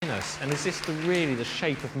us? And is this really the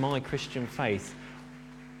shape of my Christian faith?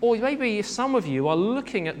 Or maybe some of you are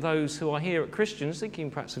looking at those who are here at Christians,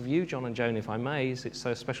 thinking perhaps of you, John and Joan, if I may, as it's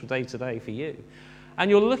a special day today for you.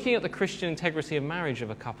 And you're looking at the Christian integrity of marriage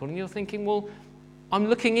of a couple, and you're thinking, well, I'm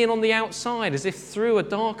looking in on the outside as if through a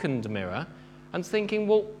darkened mirror and thinking,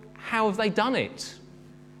 well, how have they done it?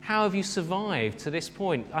 How have you survived to this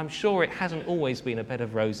point? I'm sure it hasn't always been a bed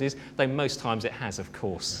of roses, though most times it has, of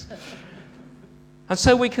course. And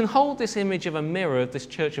so we can hold this image of a mirror of this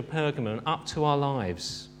church of Pergamon up to our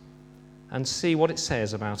lives and see what it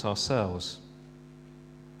says about ourselves.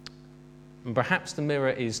 And perhaps the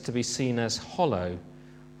mirror is to be seen as hollow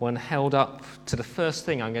when held up to the first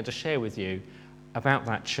thing I'm going to share with you about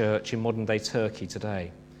that church in modern-day Turkey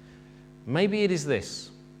today. Maybe it is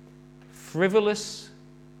this: frivolous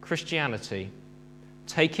Christianity,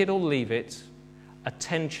 take it or leave it,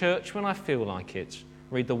 attend church when I feel like it,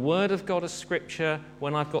 read the Word of God as Scripture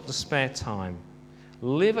when I've got the spare time,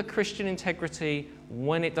 live a Christian integrity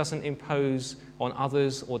when it doesn't impose on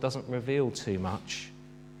others or doesn't reveal too much,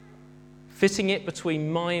 fitting it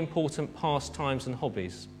between my important pastimes and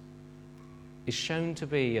hobbies, is shown to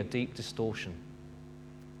be a deep distortion.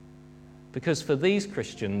 Because for these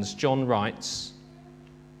Christians, John writes,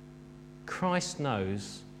 Christ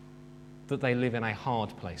knows that they live in a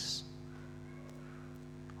hard place.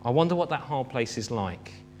 I wonder what that hard place is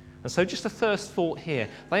like. And so just a first thought here.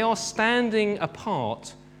 They are standing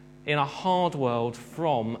apart in a hard world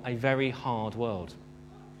from a very hard world.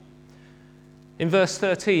 In verse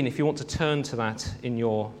 13, if you want to turn to that in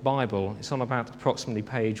your Bible, it's on about approximately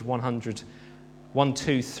page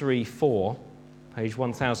 1234, page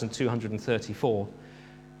 1234.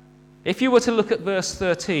 If you were to look at verse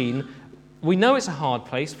 13, we know it's a hard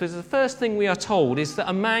place because the first thing we are told is that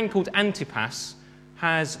a man called Antipas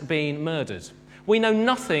has been murdered. We know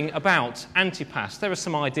nothing about Antipas. There are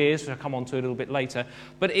some ideas, which I'll come on to a little bit later,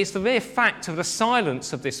 but it's the mere fact of the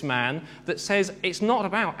silence of this man that says it's not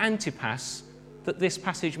about Antipas that this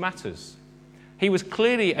passage matters. He was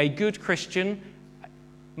clearly a good Christian,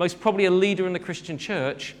 most probably a leader in the Christian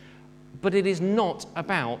church, but it is not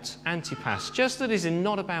about Antipas. Just as it is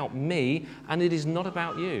not about me, and it is not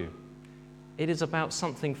about you. It is about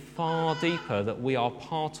something far deeper that we are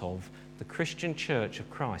part of, the Christian Church of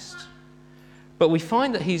Christ. But we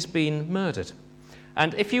find that he's been murdered.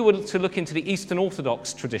 And if you were to look into the Eastern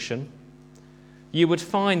Orthodox tradition, you would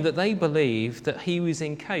find that they believe that he was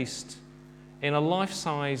encased in a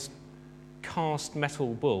life-size cast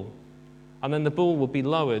metal bull, and then the bull would be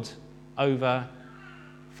lowered over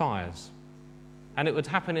fires. And it would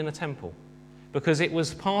happen in a temple, because it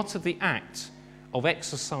was part of the act of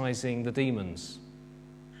exorcising the demons.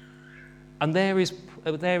 And there is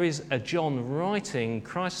a John writing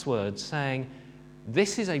Christ's words saying,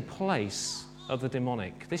 this is a place of the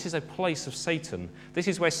demonic. This is a place of Satan. This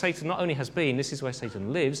is where Satan not only has been, this is where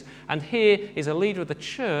Satan lives. And here is a leader of the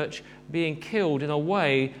church being killed in a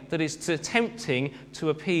way that is attempting to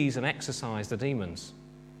appease and exorcise the demons.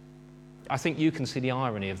 I think you can see the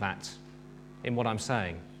irony of that in what I'm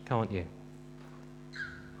saying, can't you?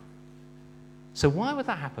 So why would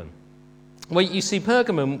that happen? Well, you see,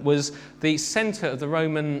 Pergamum was the centre of the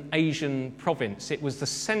Roman Asian province. It was the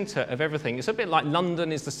centre of everything. It's a bit like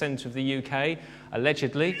London is the centre of the UK,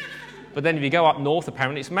 allegedly. But then if you go up north,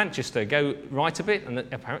 apparently it's Manchester. Go right a bit, and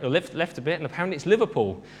apparently left a bit, and apparently it's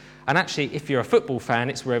Liverpool. And actually, if you're a football fan,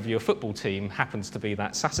 it's wherever your football team happens to be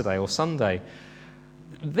that Saturday or Sunday.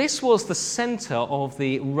 This was the centre of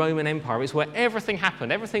the Roman Empire. It's where everything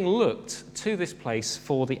happened. Everything looked to this place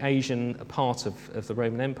for the Asian part of the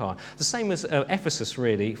Roman Empire. The same as Ephesus,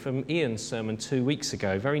 really, from Ian's sermon 2 weeks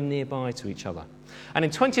ago, very nearby to each other. And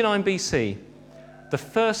in 29 BC, the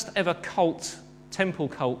first ever temple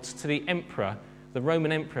cult to the emperor, the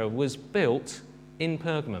Roman emperor, was built in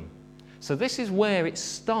Pergamum. So this is where it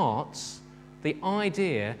starts, the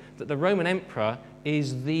idea that the Roman emperor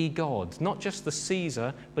is the God, not just the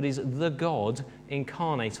Caesar, but is the God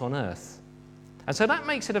incarnate on earth. And so that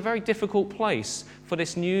makes it a very difficult place for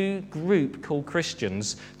this new group called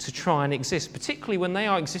Christians to try and exist, particularly when they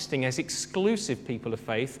are existing as exclusive people of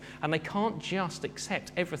faith and they can't just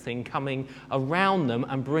accept everything coming around them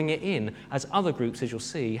and bring it in, as other groups, as you'll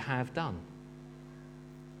see, have done.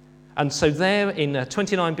 And so there in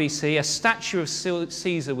 29 BC, a statue of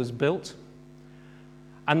Caesar was built,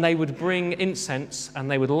 and they would bring incense and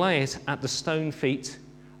they would lay it at the stone feet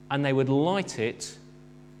and they would light it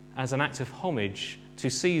as an act of homage to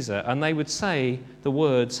Caesar, and they would say the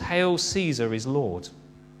words, "Hail Caesar is Lord."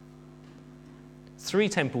 3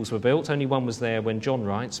 temples were built. Only one was there when John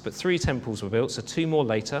writes, but 3 temples were built, so 2 more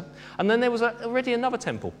later. And then there was already another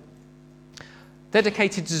temple.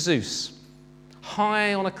 dedicated to Zeus,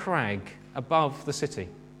 high on a crag above the city,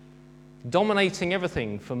 dominating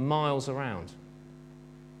everything for miles around.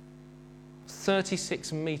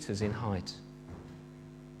 36 meters in height.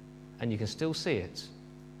 And you can still see it,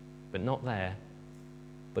 but not there,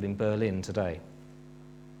 but in Berlin today.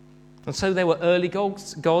 And so there were early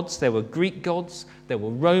gods, there were Greek gods, there were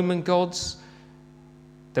Roman gods,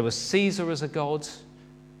 there was Caesar as a god,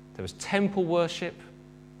 there was temple worship,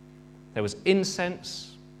 there was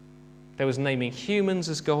incense, there was naming humans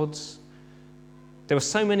as gods. There were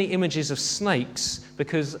so many images of snakes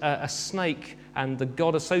because a snake and the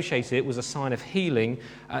god associated it was a sign of healing,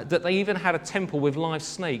 that they even had a temple with live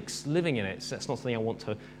snakes living in it. So that's not something I want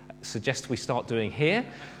to suggest we start doing here.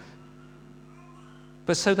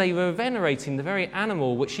 But so they were venerating the very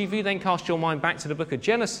animal, which if you then cast your mind back to the book of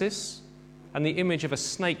Genesis and the image of a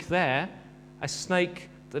snake there, a snake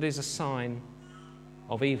that is a sign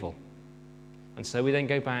of evil. And so we then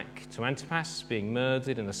go back to Antipas being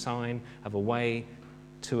murdered in a sign of a way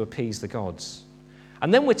to appease the gods.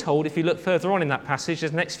 And then we're told, if you look further on in that passage, the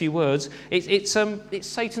next few words, it's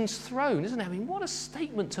Satan's throne, isn't it? I mean, what a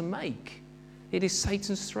statement to make. It is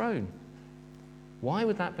Satan's throne. Why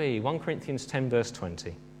would that be? 1 Corinthians 10 verse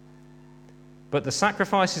 20. But the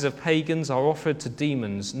sacrifices of pagans are offered to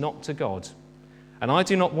demons, not to God. And I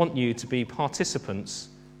do not want you to be participants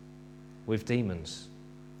with demons.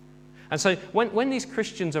 And so when these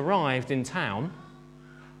Christians arrived in town,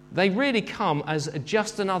 they really come as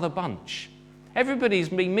just another bunch. Everybody's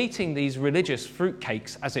been meeting these religious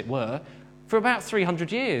fruitcakes, as it were, for about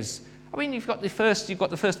 300 years. I mean, you've got the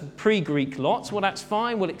first pre-Greek lots. Well, that's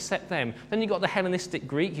fine. We'll accept them. Then you've got the Hellenistic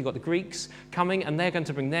Greek. You've got the Greeks coming, and they're going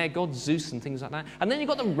to bring their god, Zeus, and things like that. And then you've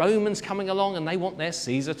got the Romans coming along, and they want their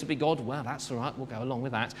Caesar to be God. Well, that's all right. We'll go along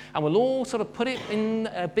with that. And we'll all sort of put it in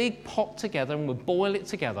a big pot together, and we'll boil it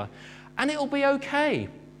together. And it'll be okay.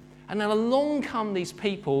 And then along come these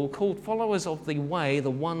people called followers of the way,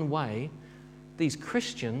 the one way, these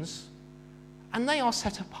Christians, and they are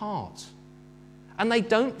set apart. And they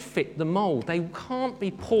don't fit the mold. They can't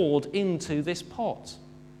be poured into this pot.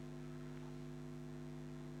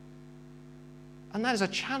 And that is a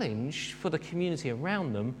challenge for the community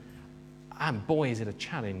around them. And boy, is it a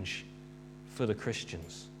challenge for the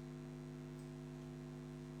Christians.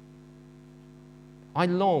 I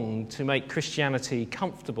long to make Christianity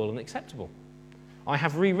comfortable and acceptable. I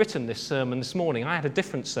have rewritten this sermon this morning. I had a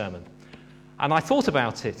different sermon. And I thought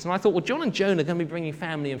about it, and I thought, well, John and Joan are going to be bringing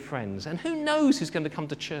family and friends, and who knows who's going to come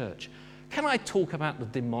to church? Can I talk about the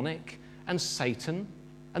demonic and Satan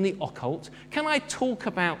and the occult? Can I talk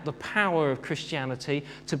about the power of Christianity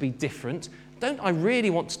to be different? Don't I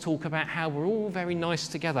really want to talk about how we're all very nice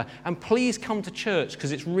together, and please come to church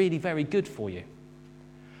because it's really very good for you?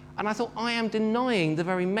 And I thought, I am denying the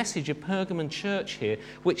very message of Pergamon Church here,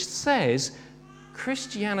 which says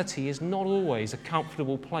Christianity is not always a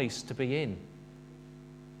comfortable place to be in.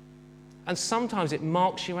 And sometimes it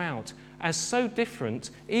marks you out as so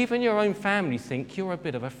different, even your own family think you're a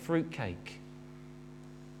bit of a fruitcake.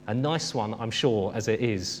 A nice one, I'm sure, as it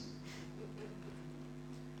is.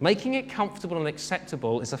 Making it comfortable and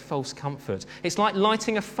acceptable is a false comfort. It's like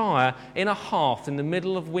lighting a fire in a hearth in the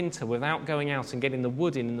middle of winter without going out and getting the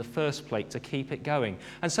wood in the first place to keep it going.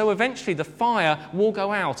 And so eventually the fire will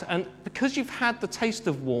go out, and because you've had the taste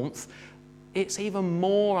of warmth, it's even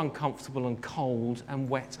more uncomfortable and cold and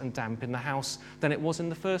wet and damp in the house than it was in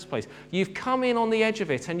the first place. You've come in on the edge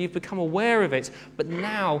of it and you've become aware of it, but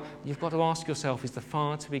now you've got to ask yourself, is the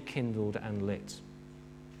fire to be kindled and lit?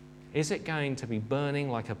 Is it going to be burning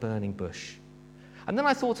like a burning bush? And then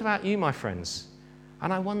I thought about you, my friends,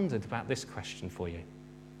 and I wondered about this question for you.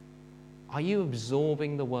 Are you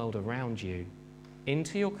absorbing the world around you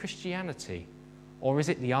into your Christianity? Or is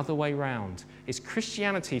it the other way round? Is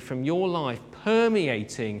Christianity from your life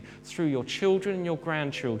permeating through your children and your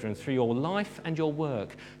grandchildren, through your life and your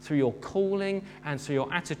work, through your calling and through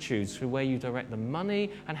your attitudes, through where you direct the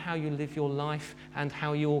money and how you live your life and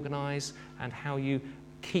how you organise and how you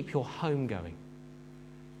keep your home going?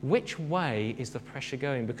 Which way is the pressure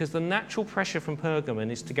going? Because the natural pressure from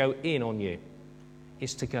Pergamon is to go in on you,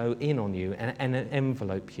 and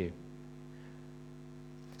envelope you.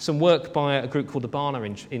 Some work by a group called the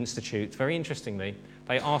Barna Institute, very interestingly,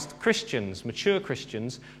 they asked Christians, mature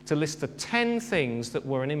Christians, to list the 10 things that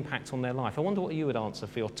were an impact on their life. I wonder what you would answer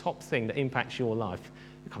for your top thing that impacts your life.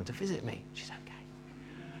 You're coming to visit me. She's okay.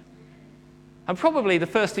 And probably the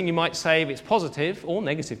first thing you might say, if it's positive, or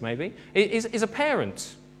negative maybe, is a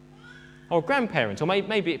parent, or a grandparent, or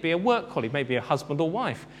maybe it be a work colleague, maybe a husband or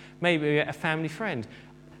wife, maybe a family friend.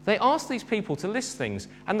 They asked these people to list things,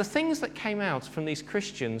 and the things that came out from these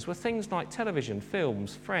Christians were things like television,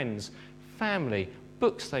 films, friends, family,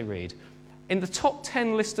 books they read. In the top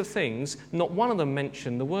 10 list of things, not one of them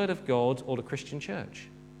mentioned the Word of God or the Christian church.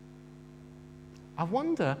 I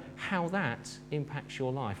wonder how that impacts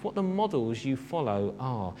your life, what the models you follow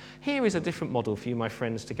are. Here is a different model for you, my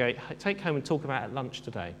friends, to take home and talk about at lunch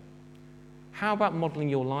today. How about modelling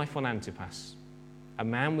your life on Antipas, a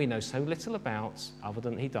man we know so little about, other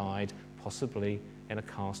than he died, possibly in a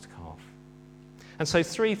cast calf? And so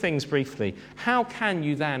 3 things briefly. How can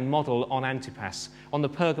you then model on Antipas, on the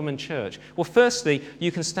Pergamon church? Well, firstly,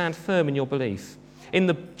 you can stand firm in your belief. In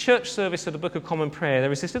the church service of the Book of Common Prayer,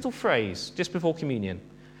 there is this little phrase just before communion.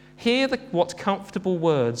 Hear what comfortable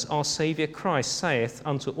words our Saviour Christ saith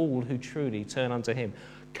unto all who truly turn unto him.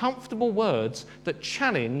 Comfortable words that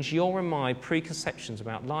challenge your and my preconceptions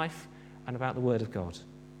about life and about the Word of God.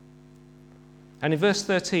 And in verse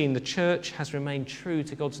 13, the church has remained true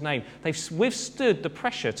to God's name. They've withstood the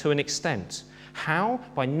pressure to an extent. How?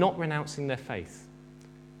 By not renouncing their faith.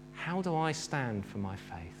 How do I stand for my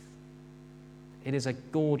faith? It is a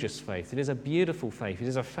gorgeous faith. It is a beautiful faith. It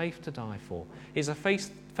is a faith to die for. It is a faith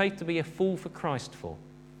to be a fool for Christ for.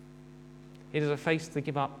 It is a faith to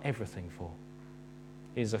give up everything for.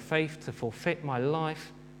 It is a faith to forfeit my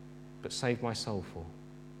life but save my soul for.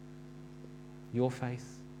 Your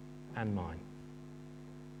faith and mine.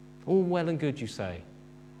 All well and good, you say.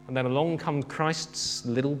 And then along come Christ's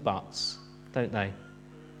little buts, don't they?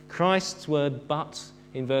 Christ's word but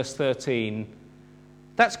in verse 13.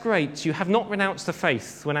 That's great. You have not renounced the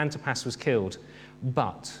faith when Antipas was killed.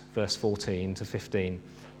 But, verse 14 to 15,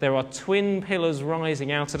 there are twin pillars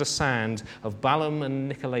rising out of the sand of Balaam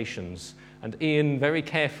and Nicolaitans. And Ian very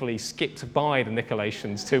carefully skipped by the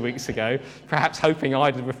Nicolaitans 2 weeks ago, perhaps hoping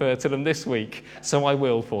I'd refer to them this week. So I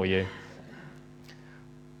will for you.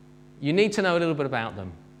 You need to know a little bit about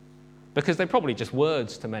them, because they're probably just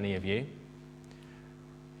words to many of you.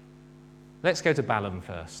 Let's go to Balaam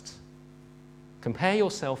first. Compare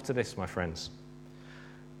yourself to this, my friends.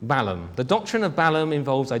 Balaam. The doctrine of Balaam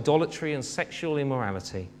involves idolatry and sexual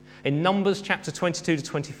immorality. In Numbers chapter 22 to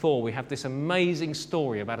 24, we have this amazing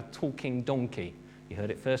story about a talking donkey. You heard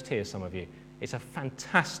it first here, some of you. It's a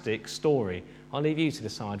fantastic story. I'll leave you to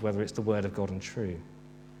decide whether it's the word of God and true.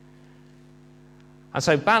 And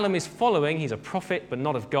so Balaam is following, he's a prophet but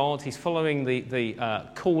not of God, he's following the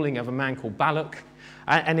calling of a man called Balak.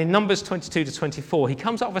 And in Numbers 22 to 24, he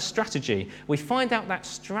comes up with a strategy. We find out that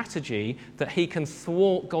strategy that he can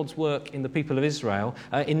thwart God's work in the people of Israel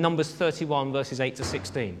in Numbers 31 verses 8 to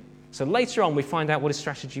 16. So later on we find out what his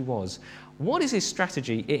strategy was. What is his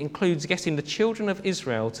strategy? It includes getting the children of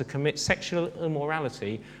Israel to commit sexual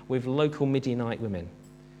immorality with local Midianite women.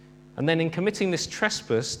 And then in committing this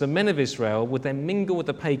trespass, the men of Israel would then mingle with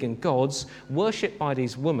the pagan gods, worshipped by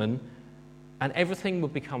these women, and everything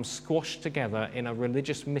would become squashed together in a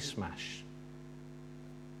religious mishmash.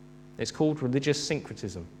 It's called religious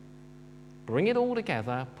syncretism. Bring it all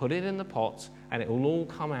together, put it in the pot, and it will all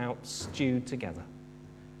come out stewed together.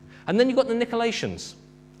 And then you've got the Nicolaitans.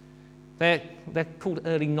 They're called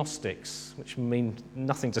early Gnostics, which mean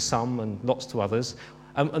nothing to some and lots to others.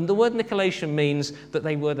 And the word Nicolaitan means that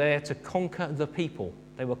they were there to conquer the people.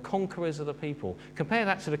 They were conquerors of the people. Compare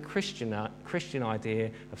that to the Christian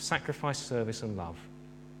idea of sacrifice, service, and love.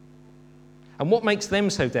 And what makes them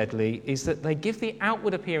so deadly is that they give the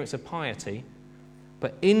outward appearance of piety,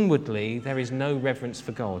 but inwardly there is no reverence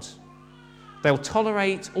for God. They'll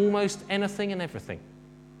tolerate almost anything and everything.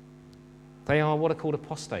 They are what are called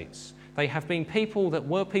apostates. They have been people that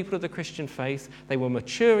were people of the Christian faith. They were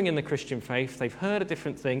maturing in the Christian faith. They've heard a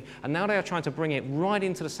different thing, and now they are trying to bring it right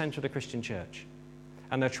into the centre of the Christian church.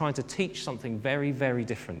 And they're trying to teach something very, very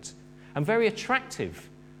different and very attractive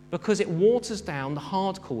because it waters down the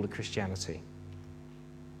hard call of Christianity.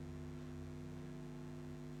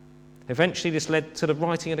 Eventually, this led to the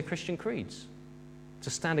writing of the Christian creeds, to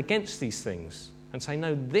stand against these things and say,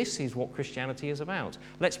 no, this is what Christianity is about.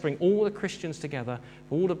 Let's bring all the Christians together,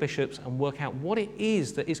 all the bishops, and work out what it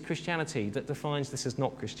is that is Christianity that defines this as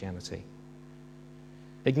not Christianity.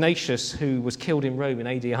 Ignatius, who was killed in Rome in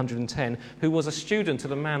AD 110, who was a student of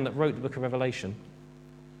the man that wrote the book of Revelation,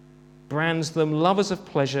 brands them lovers of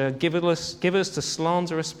pleasure, givers to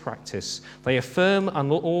slanderous practice. They affirm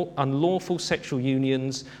unlawful sexual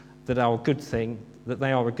unions that are a good thing,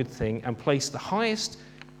 and place the highest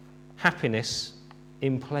happiness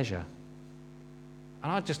in pleasure.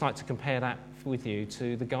 And I'd just like to compare that with you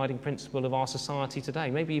to the guiding principle of our society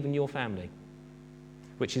today, maybe even your family,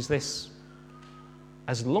 which is this: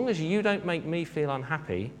 as long as you don't make me feel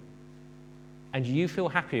unhappy and you feel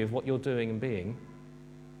happy with what you're doing and being,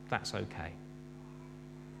 that's okay.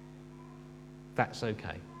 That's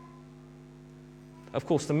okay. Of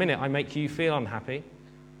course, the minute I make you feel unhappy,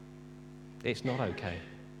 it's not okay.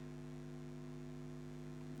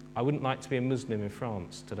 I wouldn't like to be a Muslim in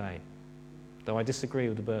France today, though I disagree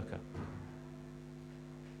with the burqa.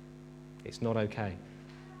 It's not okay.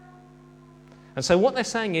 And so what they're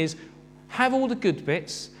saying is, have all the good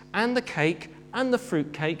bits and the cake and the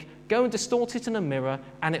fruit cake, go and distort it in a mirror,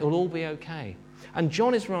 and it will all be okay. And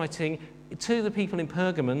John is writing to the people in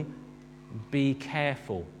Pergamon, be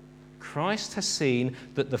careful. Christ has seen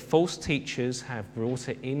that the false teachers have brought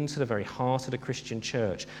it into the very heart of the Christian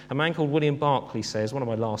church. A man called William Barclay says, one of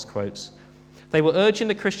my last quotes, they were urging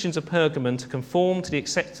the Christians of Pergamon to conform to the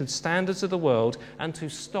accepted standards of the world and to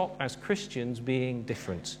stop as Christians being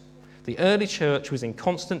different. The early church was in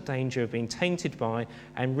constant danger of being tainted by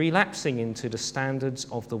and relapsing into the standards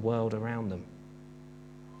of the world around them.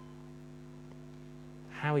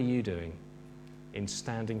 How are you doing in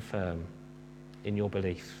standing firm in your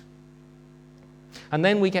belief? And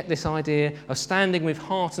then we get this idea of standing with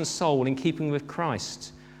heart and soul in keeping with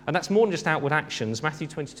Christ. And that's more than just outward actions. Matthew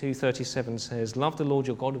 22:37 says, love the Lord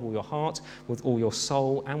your God with all your heart, with all your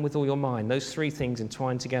soul, and with all your mind. Those three things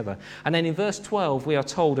entwined together. And then in verse 12, we are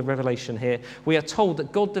told, of Revelation here, we are told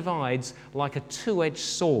that God divides like a two-edged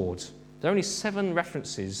sword. There are only 7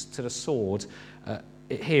 references to the sword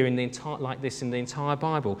here in the entire, like this in the entire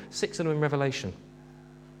Bible. 6 of them in Revelation.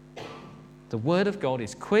 The word of God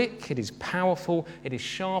is quick, it is powerful, it is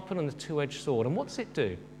sharper than a two-edged sword. And what does it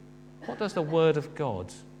do? What does the word of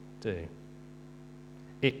God do?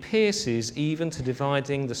 It pierces even to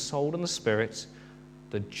dividing the soul and the spirit,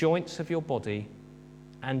 the joints of your body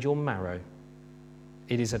and your marrow.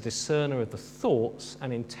 It is a discerner of the thoughts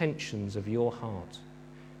and intentions of your heart.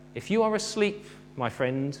 If you are asleep, my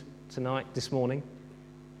friend, tonight, this morning,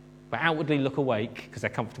 but outwardly look awake because they're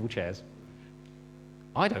comfortable chairs,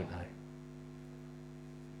 I don't know.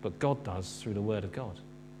 But God does through the word of God.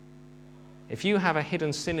 If you have a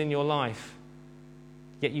hidden sin in your life,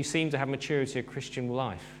 yet you seem to have maturity of Christian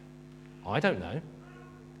life, I don't know.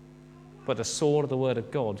 But the sword of the word of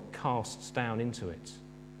God casts down into it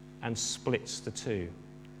and splits the two.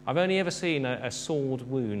 I've only ever seen a sword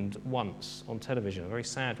wound once on television, a very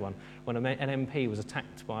sad one, when an MP was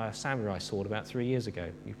attacked by a samurai sword about 3 years ago.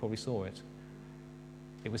 You probably saw it.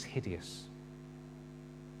 It was hideous,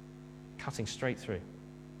 cutting straight through.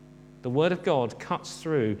 The word of God cuts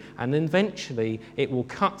through, and eventually it will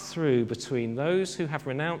cut through between those who have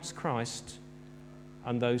renounced Christ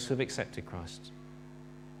and those who have accepted Christ.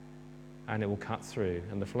 And it will cut through.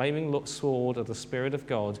 And the flaming sword of the Spirit of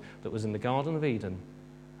God that was in the Garden of Eden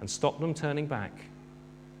and stopped them turning back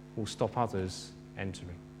will stop others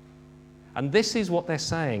entering. And this is what they're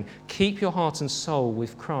saying. Keep your heart and soul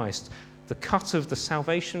with Christ. The cut of the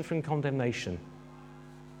salvation from condemnation.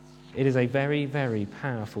 It is a very, very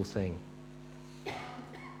powerful thing.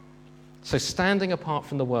 So standing apart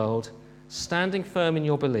from the world, standing firm in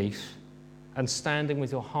your belief, and standing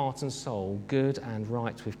with your heart and soul good and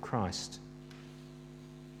right with Christ.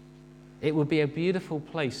 It would be a beautiful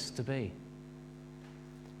place to be.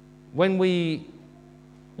 When we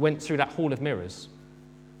went through that Hall of Mirrors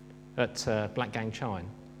at Black Gang Chine,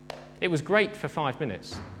 it was great for 5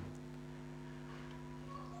 minutes.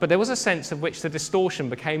 But there was a sense of which the distortion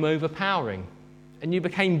became overpowering, and you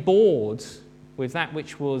became bored with that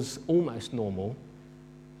which was almost normal.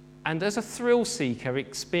 And as a thrill seeker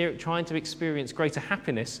trying to experience greater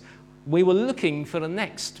happiness, we were looking for the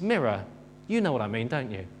next mirror. You know what I mean, don't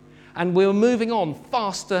you? And we were moving on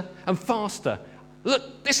faster and faster.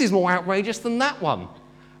 Look, this is more outrageous than that one.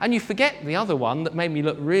 And you forget the other one that made me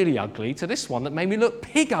look really ugly to this one that made me look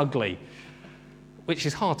pig ugly. Which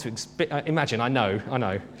is hard to imagine, I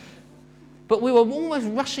know. But we were almost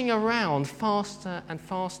rushing around faster and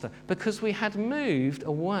faster because we had moved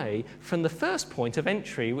away from the first point of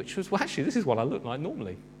entry, which was, well, actually, this is what I look like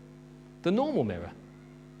normally. The normal mirror.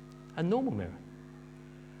 A normal mirror.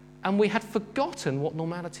 And we had forgotten what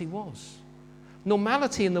normality was.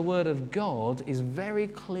 Normality in the Word of God is very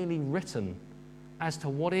clearly written as to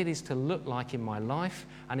what it is to look like in my life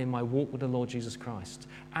and in my walk with the Lord Jesus Christ,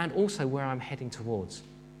 and also where I'm heading towards.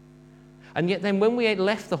 And yet then when we had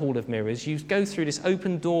left the Hall of Mirrors, you go through this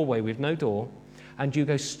open doorway with no door, and you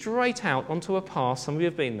go straight out onto a path, some of you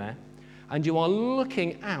have been there, and you are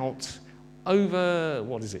looking out over,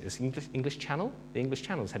 what is it, this English Channel? The English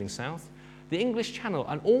Channel is heading south. The English Channel,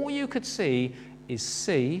 and all you could see is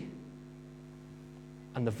sea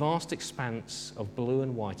and the vast expanse of blue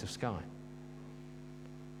and white of sky.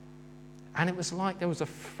 And it was like there was a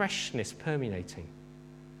freshness permeating.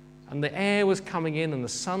 And the air was coming in and the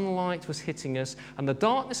sunlight was hitting us, and the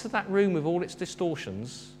darkness of that room with all its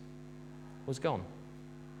distortions was gone.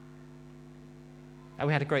 And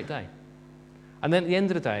we had a great day. And then at the end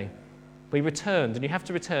of the day, we returned, and you have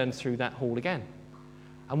to return through that hall again.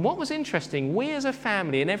 And what was interesting, we as a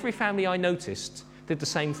family, and every family I noticed, did the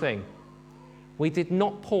same thing. We did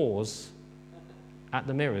not pause at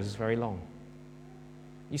the mirrors very long.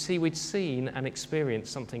 You see, we'd seen and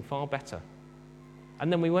experienced something far better.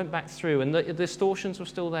 And then we went back through, and the distortions were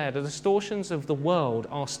still there. The distortions of the world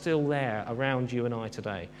are still there around you and I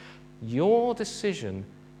today. Your decision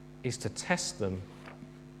is to test them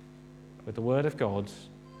with the Word of God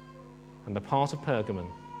and the part of Pergamon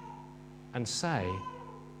and say,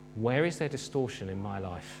 where is there distortion in my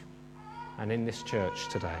life and in this church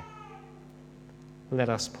today? Let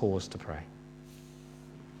us pause to pray.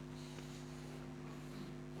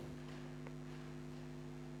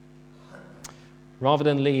 Rather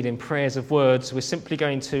than lead in prayers of words, we're simply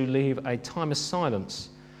going to leave a time of silence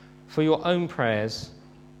for your own prayers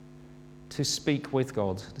to speak with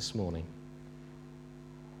God this morning,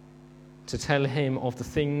 to tell him of the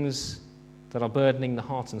things that are burdening the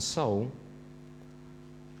heart and soul,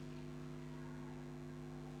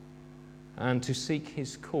 and to seek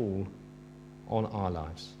his call on our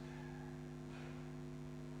lives.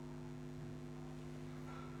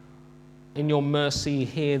 In your mercy,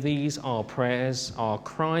 hear these our prayers, our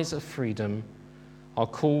cries of freedom, our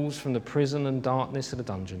calls from the prison and darkness of the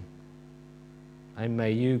dungeon. And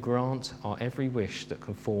may you grant our every wish that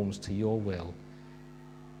conforms to your will.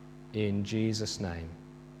 In Jesus' name,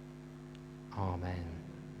 amen.